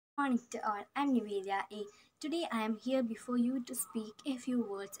Morning to all. I'm Nivedya A. Today I am here before you to speak a few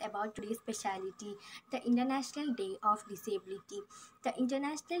words about today's speciality, the International Day of Disability. The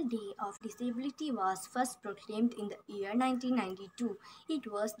International Day of Disability was first proclaimed in the year 1992.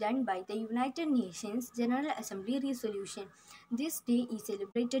 It was done by the United Nations General Assembly resolution. This day is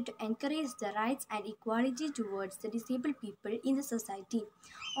celebrated to encourage the rights and equality towards the disabled people in the society.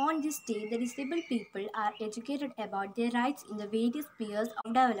 On this day, the disabled people are educated about their rights in the various spheres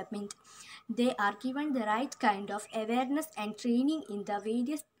of development. They are given the right kind of awareness and training in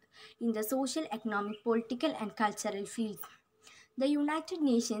the social, economic, political and cultural fields. The United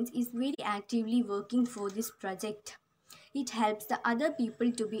Nations is very actively working for this project. It helps the other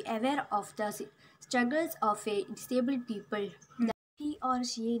people to be aware of the struggles of a disabled people. That he or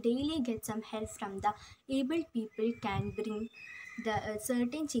she daily gets some help from the able people can bring the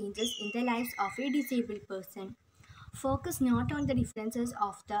certain changes in the lives of a disabled person. Focus not on the differences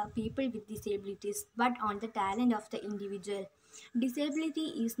of the people with disabilities but on the talent of the individual.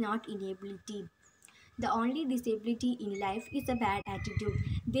 Disability is not inability. The only disability in life is a bad attitude.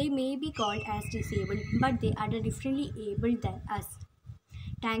 They may be called as disabled, but they are differently able than us.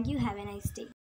 Thank you. Have a nice day.